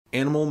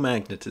Animal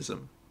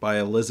Magnetism by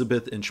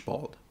Elizabeth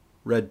Inchbald.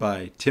 Read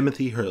by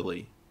Timothy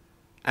Hurley.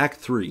 Act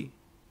 3.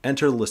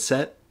 Enter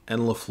Lisette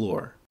and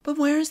Lafleur. But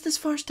where is this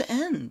farce to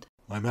end?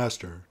 My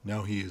master,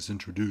 now he is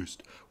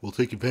introduced, will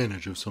take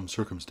advantage of some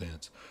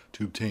circumstance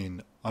to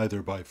obtain,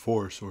 either by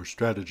force or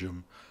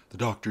stratagem, the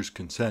doctor's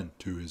consent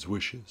to his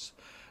wishes.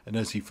 And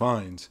as he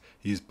finds,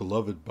 he is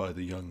beloved by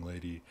the young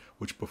lady,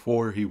 which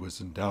before he was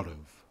in doubt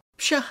of.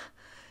 Pshaw!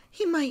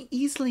 He might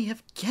easily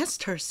have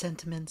guessed her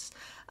sentiments.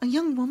 A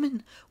young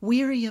woman,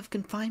 weary of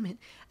confinement,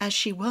 as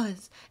she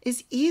was,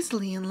 is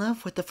easily in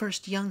love with the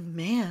first young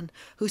man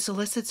who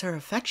solicits her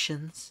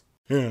affections.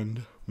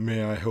 And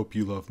may I hope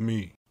you love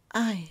me?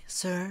 Aye,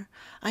 sir,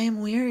 I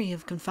am weary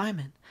of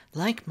confinement,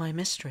 like my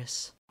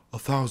mistress.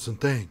 1,000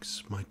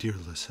 thanks, my dear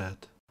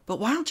Lisette. But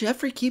while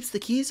Geoffrey keeps the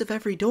keys of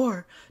every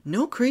door,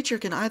 no creature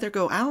can either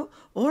go out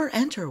or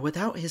enter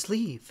without his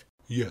leave.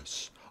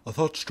 Yes, a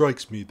thought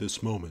strikes me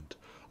this moment.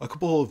 A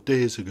couple of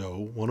days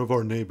ago, one of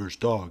our neighbor's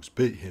dogs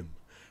bit him,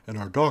 and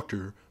our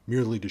doctor,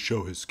 merely to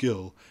show his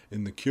skill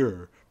in the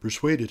cure,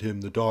 persuaded him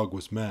the dog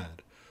was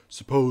mad.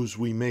 Suppose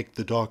we make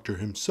the doctor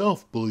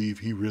himself believe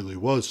he really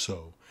was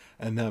so,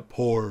 and that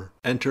poor...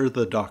 Enter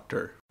the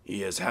doctor. He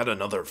has had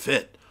another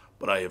fit,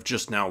 but I have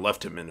just now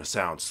left him in a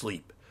sound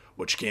sleep,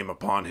 which came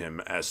upon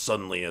him as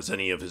suddenly as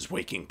any of his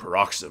waking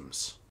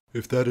paroxysms.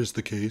 If that is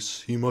the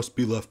case, he must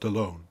be left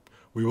alone.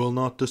 We will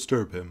not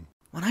disturb him.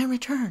 When I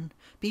return,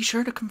 be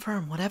sure to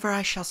confirm whatever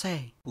I shall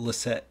say.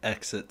 Lisette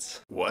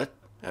exits. What?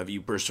 Have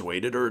you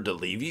persuaded her to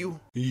leave you?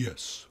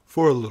 Yes,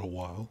 for a little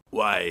while.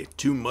 Why,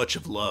 too much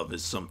of love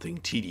is something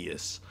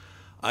tedious.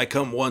 I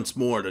come once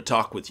more to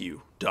talk with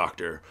you,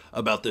 Doctor,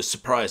 about this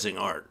surprising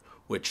art,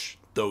 which,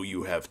 though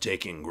you have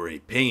taken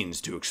great pains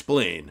to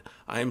explain,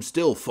 I am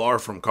still far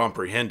from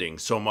comprehending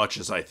so much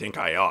as I think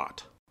I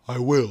ought. I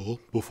will,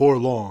 before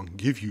long,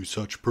 give you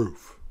such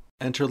proof.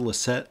 Enter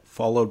Lisette,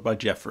 followed by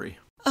Geoffrey.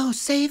 Oh,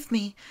 save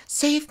me,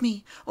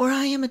 or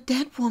I am a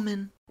dead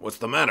woman. What's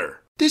the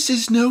matter? This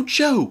is no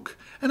joke,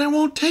 and I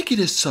won't take it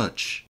as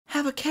such.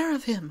 Have a care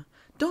of him.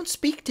 Don't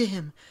speak to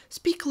him.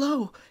 Speak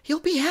low. He'll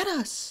be at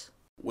us.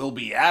 Will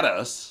be at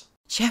us?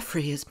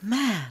 Geoffrey is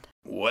mad.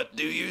 What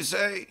do you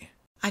say?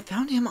 I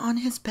found him on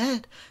his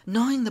bed,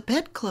 gnawing the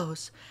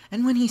bedclothes,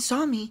 and when he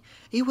saw me,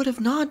 he would have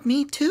gnawed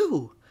me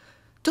too.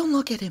 Don't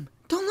look at him.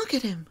 Don't look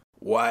at him.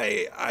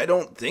 Why, I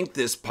don't think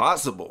this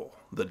possible.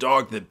 The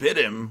dog that bit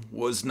him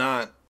was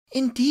not...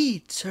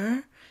 Indeed,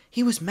 sir.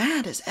 He was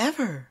mad as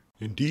ever.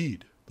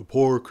 Indeed. The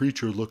poor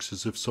creature looks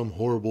as if some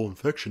horrible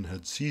infection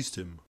had seized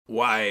him.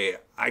 Why,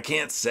 I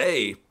can't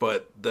say,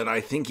 but that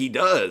I think he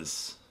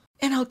does.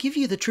 And I'll give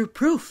you the true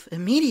proof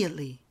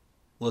immediately.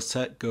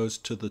 Lisette goes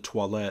to the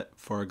toilette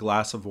for a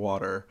glass of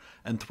water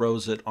and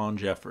throws it on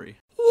Geoffrey.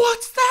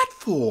 What's that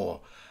for?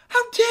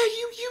 How dare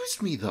you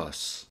use me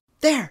thus?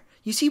 There,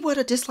 you see what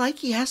a dislike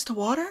he has to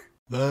water?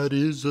 That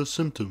is a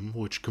symptom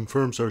which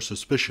confirms our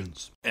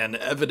suspicions. An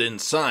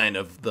evident sign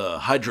of the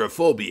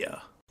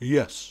hydrophobia.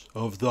 Yes,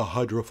 of the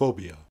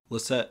hydrophobia.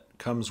 Lisette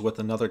comes with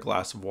another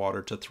glass of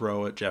water to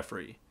throw at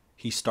Geoffrey.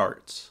 He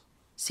starts.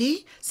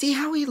 See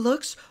how he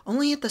looks,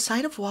 only at the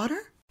sight of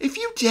water? If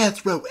you dare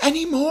throw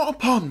any more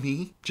upon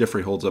me...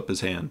 Geoffrey holds up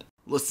his hand.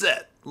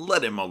 Lisette,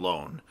 let him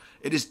alone.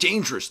 It is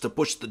dangerous to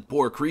push the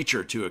poor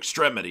creature to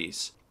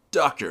extremities.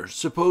 Doctor,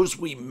 suppose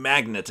we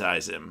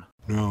magnetize him.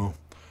 No.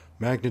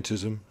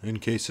 Magnetism, in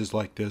cases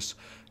like this,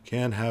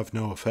 can have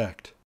no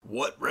effect.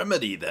 What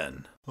remedy,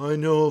 then? I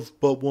know of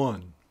but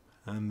one,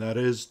 and that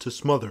is to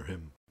smother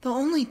him. The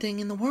only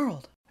thing in the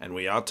world. And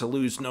we ought to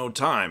lose no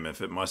time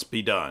if it must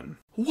be done.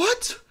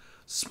 What?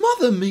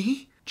 Smother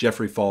me?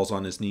 Geoffrey falls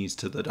on his knees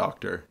to the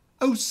doctor.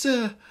 Oh,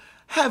 sir,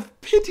 have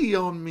pity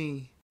on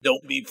me.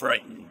 Don't be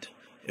frightened.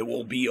 It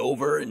will be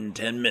over in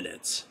 10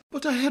 minutes.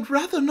 But I had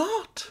rather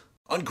not.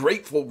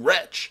 Ungrateful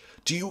wretch,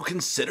 do you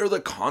consider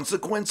the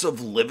consequence of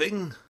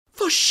living?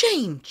 For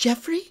shame,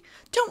 Geoffrey!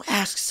 Don't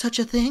ask such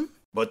a thing.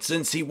 But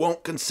since he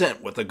won't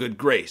consent with a good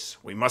grace,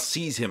 we must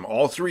seize him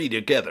all three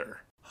together.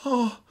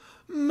 Oh,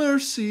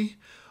 mercy!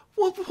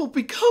 What will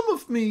become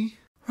of me?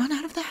 Run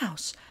out of the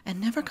house, and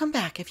never come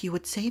back if you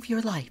would save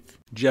your life.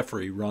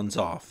 Geoffrey runs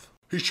off.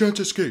 He shan't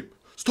escape.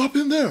 Stop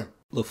him there!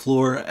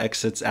 Lafleur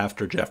exits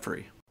after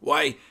Geoffrey.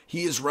 Why,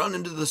 he has run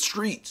into the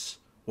streets.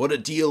 What a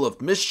deal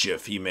of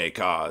mischief he may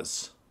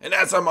cause. And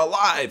as I'm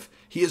alive,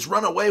 he has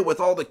run away with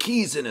all the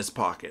keys in his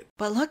pocket.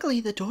 But luckily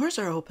the doors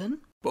are open.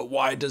 But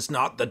why does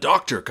not the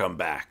doctor come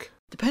back?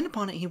 Depend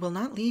upon it, he will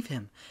not leave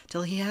him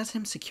till he has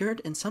him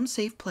secured in some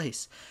safe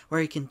place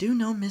where he can do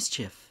no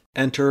mischief.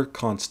 Enter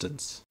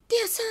Constance.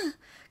 Dear sir,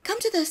 come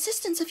to the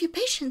assistance of your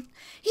patient.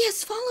 He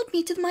has followed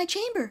me to my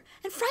chamber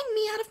and frightened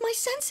me out of my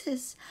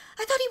senses.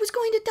 I thought he was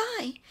going to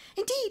die.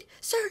 Indeed,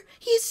 sir,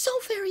 he is so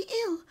very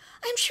ill.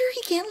 I am sure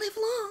he can't live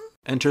long.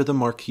 Enter the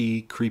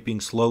Marquis,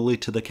 creeping slowly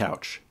to the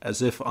couch,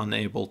 as if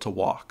unable to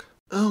walk.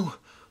 Oh,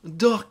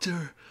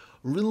 doctor,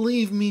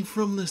 relieve me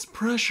from this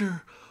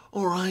pressure,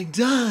 or I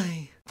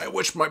die. I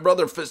wish my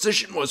brother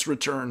physician was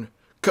returned.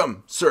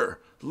 Come, sir,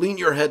 lean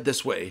your head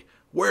this way.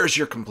 Where is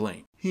your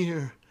complaint?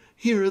 Here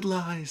it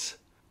lies.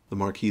 The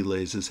Marquis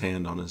lays his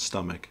hand on his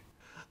stomach.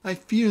 I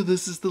fear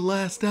this is the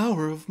last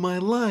hour of my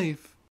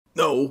life.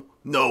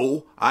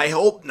 No, I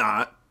hope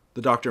not.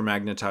 The doctor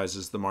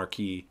magnetizes the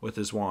Marquis with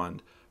his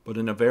wand, but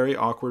in a very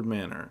awkward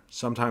manner,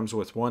 sometimes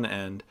with one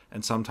end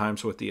and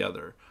sometimes with the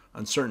other,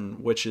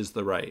 uncertain which is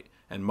the right,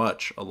 and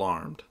much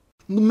alarmed.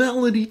 The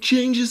malady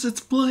changes its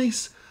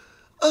place.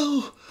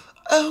 Oh,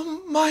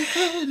 my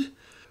head.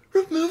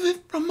 Remove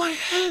it from my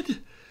head.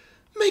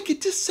 Make it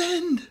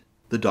descend.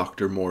 The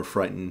doctor more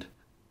frightened.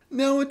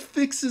 Now it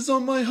fixes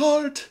on my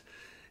heart.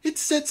 It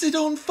sets it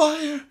on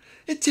fire.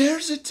 It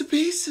tears it to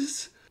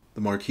pieces. The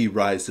Marquis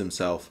rises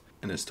himself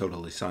and is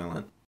totally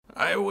silent.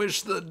 I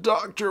wish the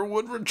doctor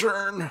would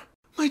return.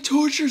 My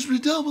tortures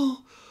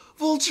redouble.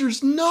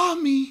 Vultures gnaw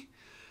me.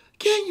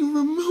 Can't you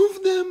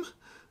remove them?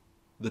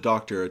 The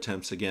doctor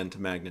attempts again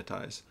to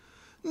magnetize.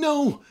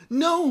 No,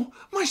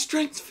 my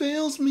strength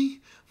fails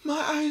me. My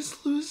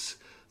eyes lose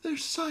their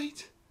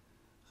sight.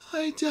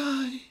 I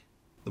die.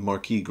 The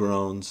Marquis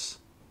groans,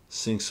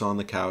 sinks on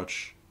the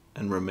couch,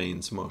 and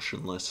remains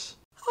motionless.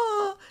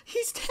 Oh,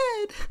 he's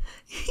dead.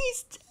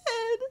 He's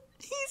dead.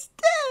 He's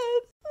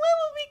dead. What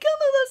will become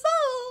of us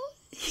all?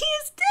 He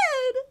is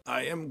dead.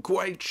 I am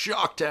quite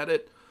shocked at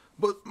it.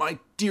 But my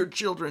dear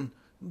children,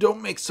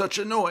 don't make such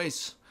a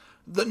noise.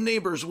 The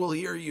neighbors will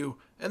hear you,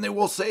 and they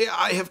will say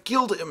I have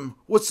killed him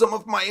with some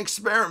of my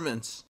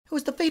experiments. It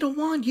was the fatal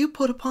wand you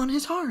put upon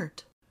his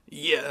heart.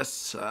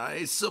 Yes,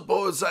 I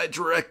suppose I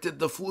directed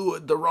the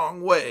fluid the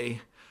wrong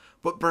way.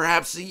 But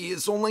perhaps he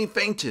is only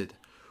fainted.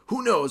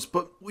 Who knows,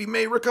 but we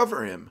may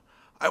recover him.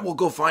 I will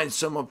go find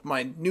some of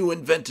my new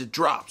invented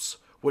drops,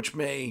 which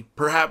may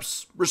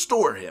perhaps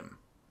restore him.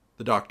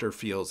 The doctor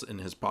feels in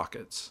his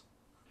pockets.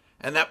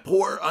 And that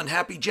poor,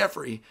 unhappy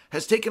Geoffrey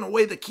has taken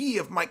away the key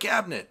of my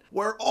cabinet,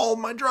 where all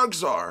my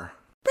drugs are.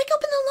 Break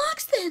open the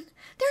locks then.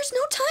 There's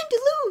no time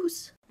to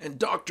lose. And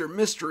Dr.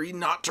 Mystery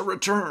not to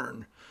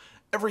return.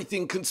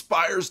 Everything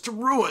conspires to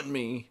ruin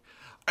me.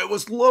 I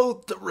was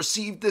loath to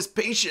receive this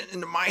patient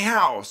into my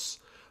house.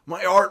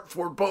 My heart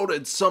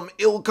foreboded some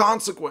ill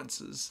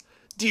consequences.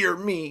 Dear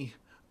me,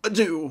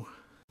 adieu.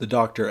 The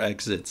doctor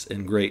exits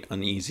in great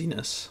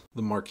uneasiness.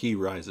 The Marquis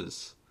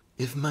rises.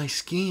 If my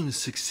scheme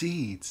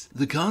succeeds,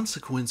 the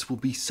consequence will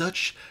be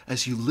such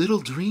as you little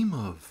dream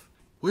of.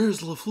 Where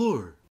is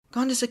Lafleur?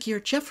 Gone to secure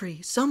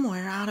Geoffrey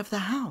somewhere out of the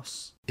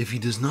house. If he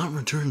does not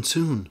return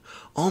soon,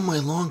 all my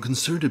long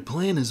concerted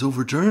plan is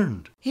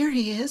overturned. Here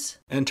he is.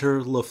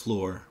 Enter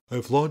Lafleur. I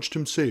have lodged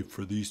him safe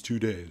for these 2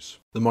 days.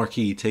 The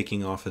Marquis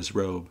taking off his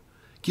robe.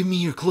 Give me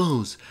your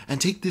clothes,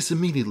 and take this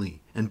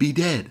immediately, and be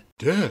dead.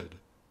 Dead?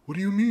 What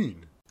do you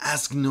mean?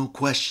 Ask no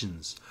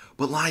questions,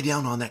 but lie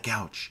down on that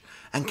couch,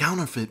 and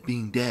counterfeit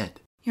being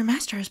dead. Your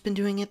master has been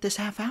doing it this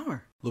half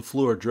hour.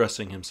 Lafleur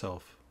dressing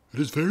himself. It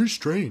is very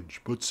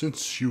strange, but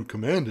since you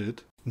command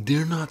it...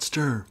 Dare not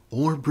stir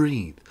or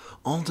breathe.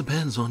 All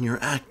depends on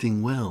your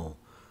acting well.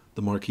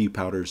 The Marquis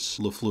powders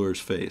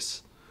Lafleur's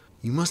face.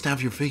 You must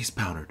have your face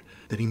powdered,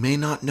 that he may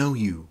not know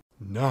you.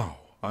 Now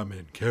I'm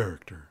in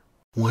character.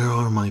 Where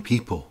are my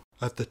people?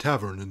 At the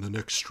tavern in the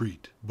next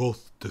street,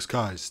 both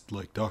disguised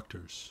like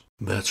doctors.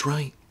 That's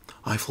right.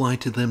 I fly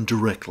to them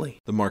directly.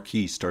 The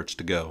Marquis starts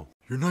to go.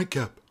 Your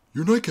nightcap!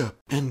 Your nightcap!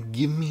 And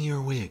give me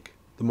your wig.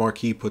 The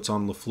Marquis puts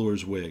on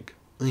Lafleur's wig.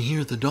 I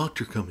hear the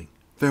doctor coming.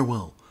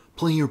 Farewell.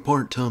 Play your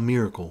part to a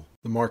miracle.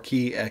 The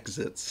Marquis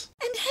exits.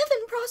 And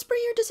heaven prosper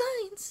your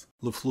designs.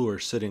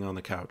 Lafleur sitting on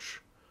the couch.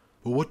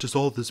 But what does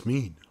all this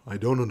mean? I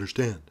don't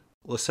understand.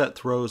 Lisette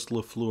throws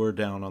Lafleur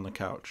down on the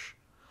couch.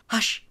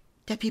 Hush!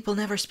 Dead people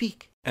never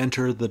speak.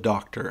 Enter the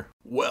doctor.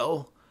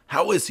 Well,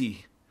 how is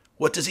he?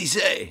 What does he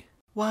say?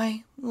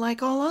 Why,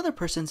 like all other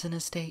persons in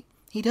his state,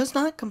 he does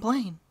not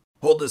complain.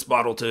 Hold this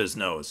bottle to his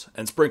nose,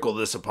 and sprinkle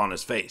this upon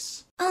his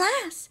face.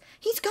 Alas,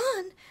 he's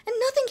gone, and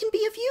nothing can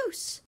be of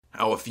use.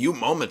 How a few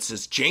moments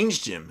has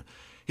changed him.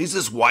 He's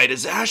as white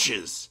as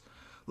ashes.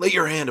 Lay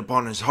your hand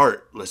upon his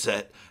heart,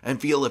 Lisette, and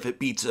feel if it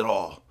beats at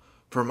all.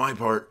 For my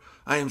part,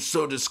 I am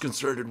so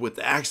disconcerted with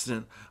the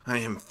accident, I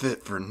am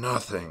fit for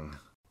nothing.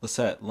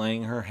 Lisette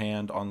laying her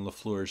hand on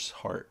Lafleur's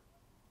heart.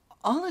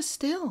 All is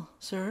still,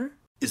 sir.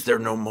 Is there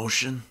no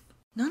motion?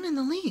 None in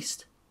the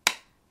least.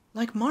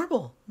 Like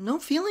marble, no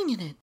feeling in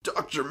it.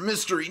 Dr.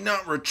 Mystery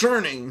not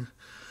returning.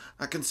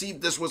 I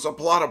conceived this was a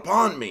plot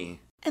upon me.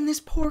 And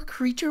this poor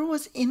creature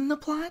was in the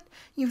plot,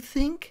 you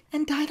think,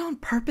 and died on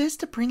purpose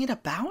to bring it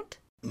about?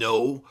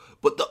 No,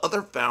 but the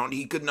other found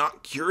he could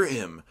not cure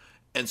him,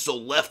 and so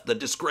left the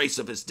disgrace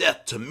of his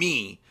death to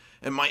me,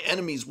 and my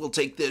enemies will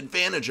take the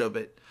advantage of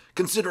it,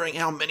 considering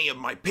how many of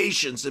my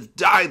patients have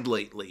died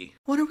lately.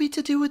 What are we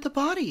to do with the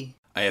body?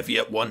 I have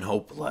yet one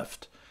hope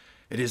left.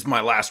 It is my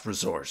last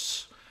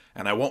resource,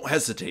 and I won't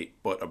hesitate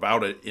but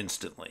about it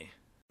instantly.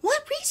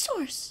 What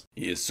resource?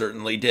 He is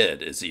certainly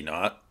dead, is he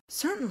not?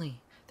 Certainly.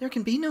 There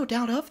can be no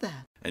doubt of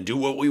that. And do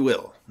what we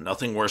will,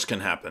 nothing worse can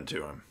happen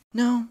to him.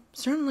 No,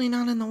 certainly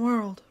not in the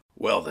world.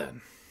 Well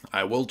then,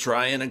 I will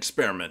try an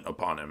experiment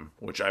upon him,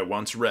 which I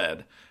once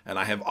read, and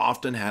I have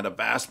often had a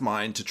vast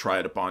mind to try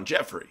it upon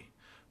Geoffrey.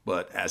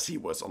 But as he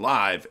was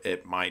alive,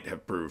 it might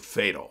have proved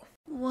fatal.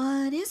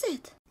 What is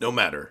it? No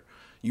matter.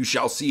 You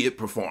shall see it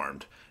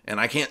performed, and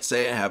I can't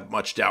say I have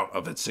much doubt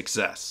of its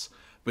success.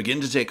 Begin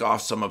to take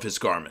off some of his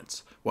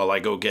garments, while I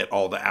go get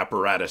all the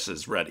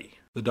apparatuses ready.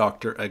 The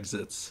doctor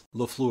exits.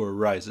 Lafleur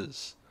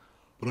rises.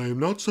 But I am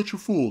not such a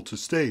fool to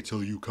stay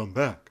till you come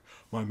back.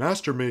 My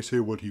master may say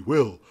what he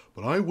will,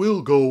 but I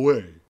will go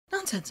away.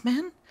 Nonsense,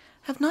 man.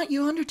 Have not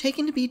you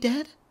undertaken to be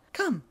dead?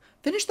 Come,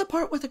 finish the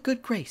part with a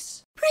good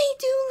grace. Pray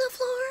do,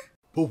 Lafleur.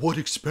 But what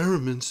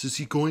experiments is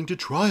he going to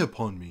try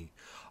upon me?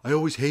 I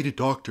always hated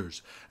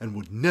doctors, and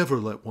would never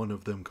let one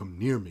of them come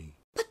near me.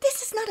 But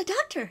this is not a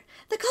doctor.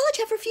 The college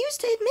have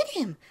refused to admit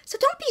him, so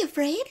don't be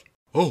afraid.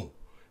 Oh,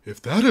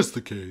 if that is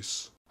the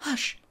case...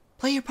 Hush,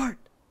 play your part.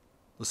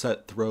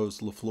 Lisette throws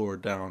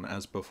Lafleur down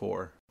as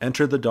before.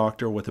 Enter the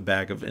doctor with a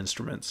bag of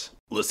instruments.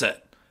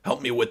 Lisette,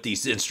 help me with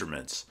these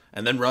instruments,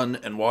 and then run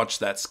and watch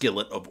that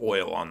skillet of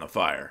oil on the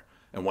fire.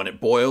 And when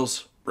it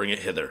boils, bring it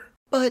hither.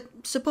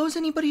 But suppose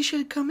anybody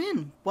should come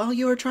in while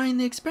you are trying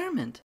the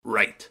experiment.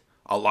 Right.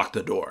 I'll lock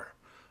the door.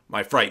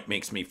 My fright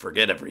makes me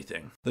forget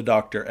everything. The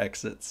doctor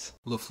exits.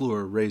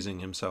 Lafleur raising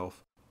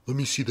himself. Let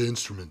me see the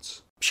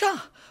instruments.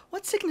 Pshaw,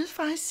 what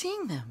signifies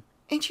seeing them?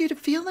 Ain't you to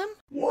feel them?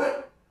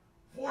 What?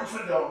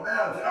 Fortune don't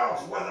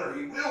man's whether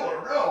he will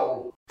or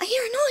no. I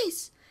hear a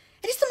noise.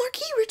 It is the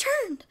Marquis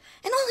returned,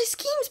 and all his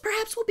schemes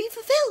perhaps will be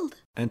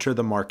fulfilled. Enter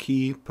the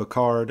Marquis,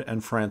 Picard,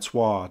 and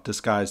Francois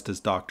disguised as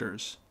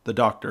doctors. The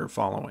doctor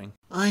following.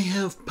 I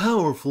have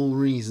powerful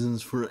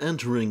reasons for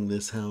entering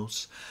this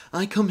house.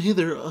 I come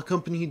hither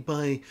accompanied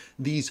by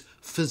these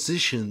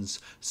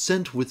physicians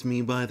sent with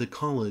me by the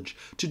college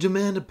to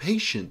demand a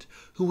patient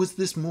who was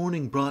this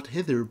morning brought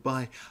hither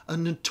by a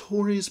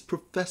notorious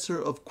professor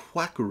of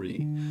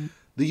quackery.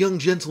 The young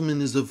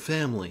gentleman is of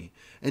family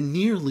and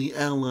nearly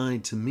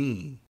allied to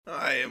me.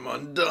 I am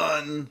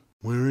undone.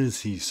 Where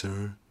is he,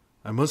 sir?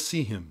 I must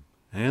see him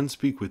and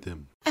speak with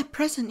him. At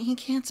present he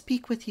can't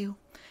speak with you.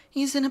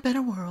 He's in a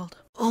better world.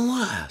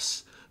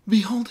 Alas,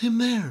 behold him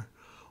there,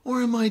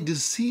 or am I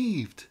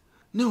deceived?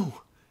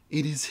 No,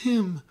 it is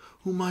him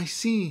whom I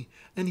see,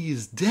 and he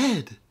is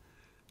dead.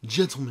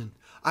 Gentlemen,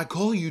 I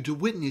call you to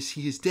witness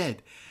he is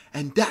dead,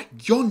 and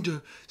that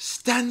yonder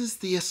stands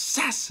the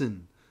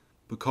assassin.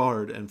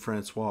 Picard and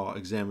Francois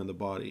examine the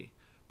body.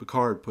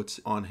 Picard puts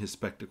on his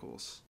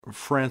spectacles.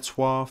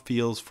 Francois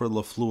feels for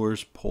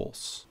Lafleur's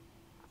pulse.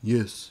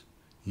 Yes,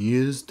 he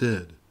is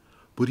dead.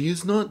 But he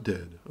is not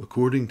dead,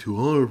 according to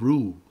our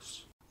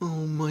rules.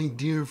 Oh, my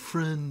dear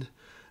friend,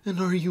 and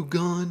are you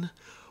gone?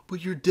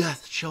 But your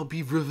death shall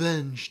be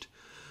revenged.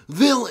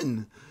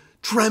 Villain,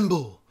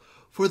 tremble,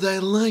 for thy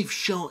life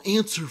shall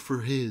answer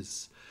for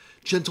his.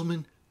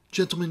 Gentlemen,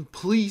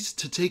 please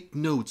to take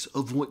notes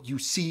of what you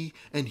see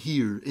and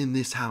hear in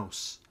this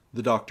house.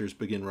 The doctors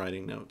begin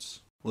writing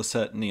notes.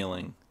 Lisette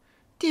kneeling.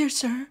 Dear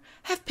sir,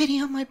 have pity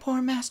on my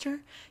poor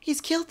master.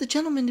 He's killed the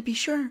gentleman to be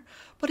sure,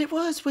 but it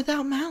was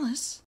without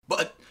malice.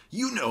 But,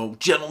 you know,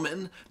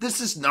 gentlemen, this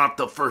is not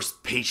the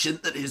first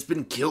patient that has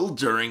been killed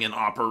during an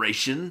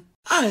operation.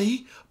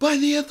 Aye, by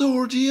the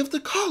authority of the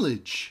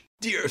college.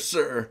 Dear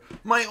sir,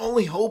 my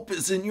only hope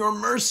is in your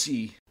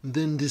mercy.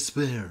 Then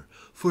despair,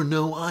 for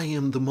know I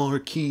am the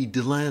Marquis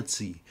de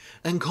Lancey,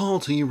 and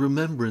call to your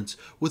remembrance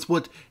with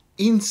what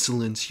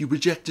insolence you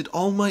rejected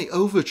all my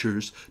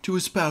overtures to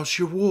espouse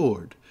your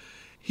ward.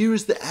 Here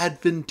is the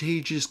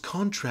advantageous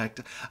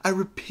contract I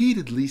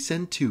repeatedly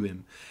sent to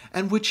him,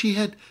 and which he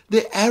had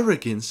the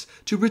arrogance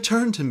to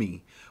return to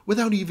me,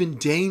 without even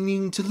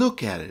deigning to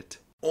look at it.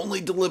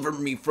 Only deliver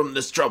me from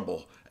this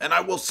trouble, and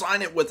I will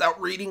sign it without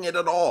reading it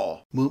at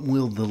all. But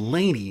will the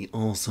lady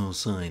also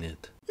sign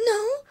it?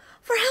 No,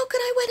 for how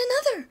could I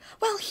wed another,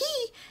 while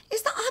he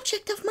is the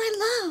object of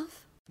my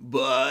love?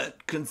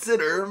 But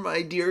consider,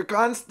 my dear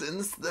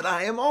Constance, that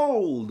I am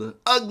old,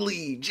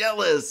 ugly,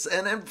 jealous,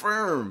 and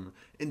infirm.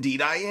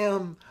 Indeed I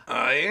am.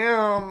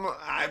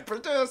 I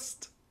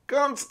protest.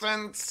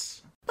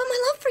 Constance. But my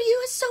love for you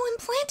is so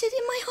implanted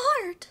in my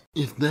heart.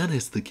 If that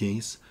is the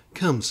case,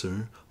 come,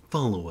 sir,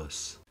 follow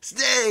us.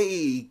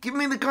 Stay! Give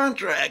me the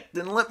contract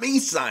and let me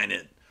sign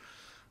it.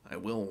 I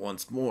will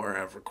once more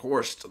have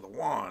recourse to the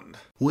wand.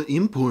 What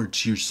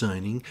imports your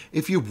signing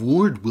if your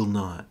ward will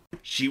not?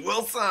 She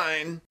will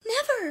sign.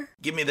 Never.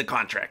 Give me the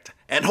contract,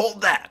 and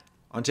hold that.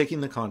 On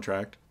taking the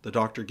contract, the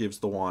doctor gives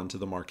the wand to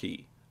the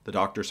Marquis. The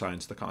doctor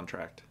signs the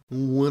contract.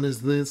 What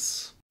is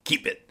this?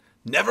 Keep it.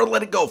 Never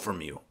let it go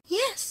from you.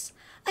 Yes,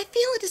 I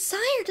feel a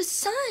desire to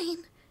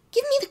sign.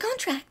 Give me the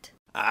contract.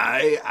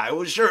 I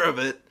was sure of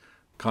it.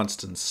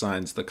 Constance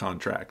signs the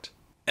contract.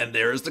 And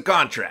there is the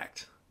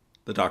contract.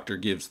 The doctor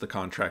gives the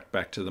contract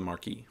back to the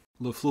Marquis.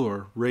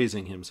 Lafleur,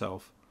 raising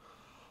himself.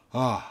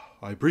 Ah,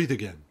 I breathe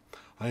again.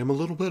 I am a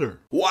little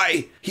better.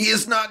 Why, he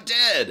is not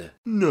dead.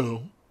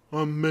 No,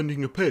 I'm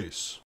mending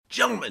apace.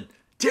 Gentlemen,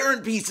 tear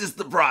in pieces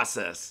the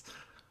process.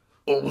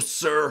 Oh,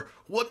 sir,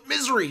 what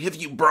misery have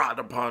you brought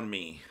upon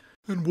me?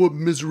 And what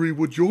misery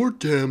would your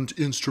damned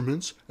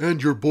instruments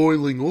and your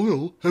boiling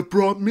oil have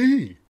brought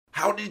me?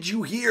 How did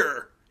you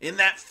hear, in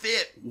that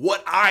fit,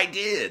 what I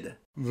did?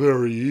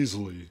 Very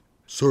easily.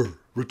 Sir,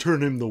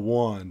 return him the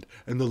wand,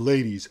 and the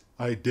ladies,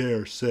 I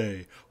dare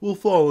say, will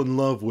fall in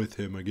love with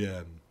him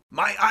again.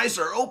 My eyes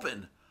are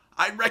open.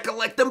 I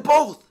recollect them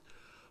both.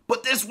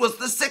 But this was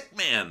the sick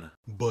man.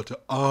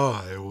 But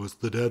I was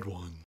the dead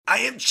one. I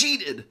am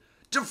cheated,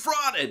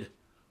 defrauded.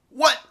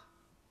 What?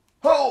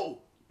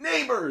 Ho!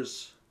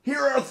 Neighbors!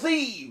 Here are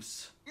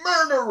thieves!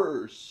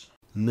 Murderers!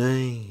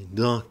 Nay,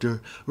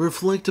 doctor,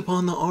 reflect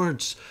upon the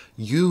arts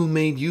you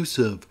made use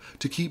of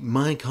to keep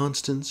my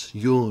Constance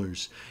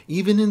yours,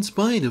 even in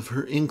spite of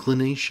her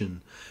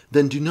inclination.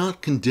 Then do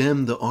not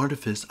condemn the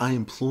artifice I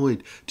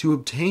employed to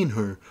obtain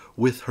her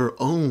with her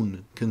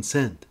own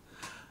consent.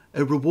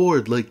 A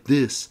reward like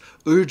this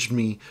urged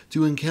me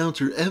to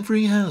encounter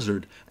every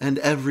hazard and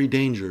every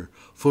danger,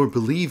 for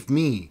believe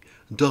me,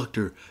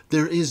 doctor,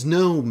 there is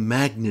no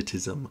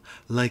magnetism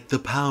like the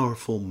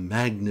powerful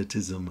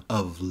magnetism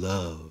of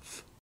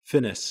love.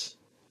 Finis.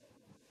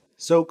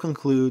 So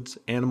concludes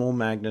Animal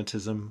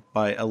Magnetism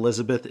by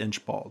Elizabeth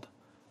Inchbald,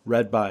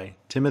 read by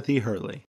Timothy Hurley.